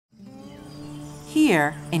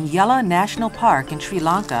Here, in Yella National Park in Sri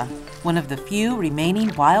Lanka, one of the few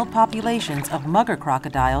remaining wild populations of mugger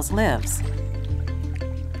crocodiles lives.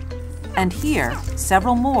 And here,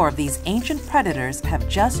 several more of these ancient predators have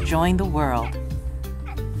just joined the world.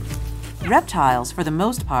 Reptiles, for the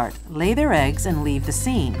most part, lay their eggs and leave the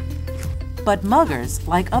scene. But muggers,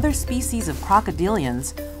 like other species of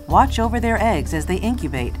crocodilians, watch over their eggs as they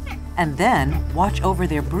incubate, and then watch over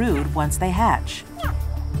their brood once they hatch.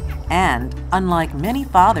 And, unlike many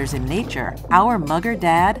fathers in nature, our mugger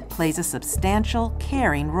dad plays a substantial,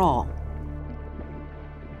 caring role.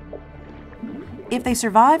 If they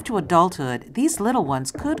survive to adulthood, these little ones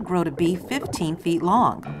could grow to be 15 feet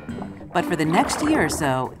long. But for the next year or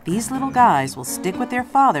so, these little guys will stick with their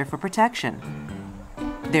father for protection.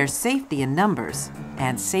 There's safety in numbers,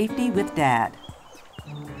 and safety with Dad.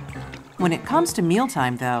 When it comes to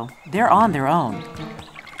mealtime, though, they're on their own.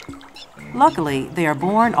 Luckily, they are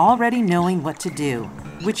born already knowing what to do,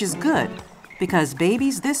 which is good, because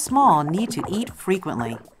babies this small need to eat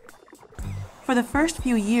frequently. For the first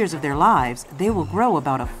few years of their lives, they will grow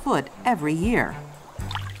about a foot every year.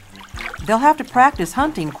 They'll have to practice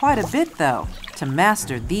hunting quite a bit, though, to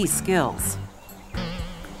master these skills.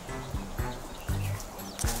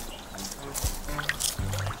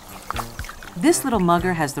 This little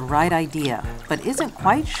mugger has the right idea, but isn't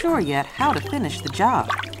quite sure yet how to finish the job.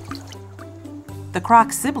 The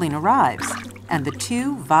Croc sibling arrives, and the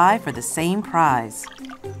two vie for the same prize.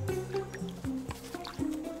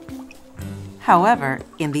 However,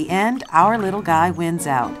 in the end, our little guy wins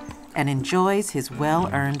out and enjoys his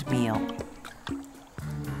well-earned meal.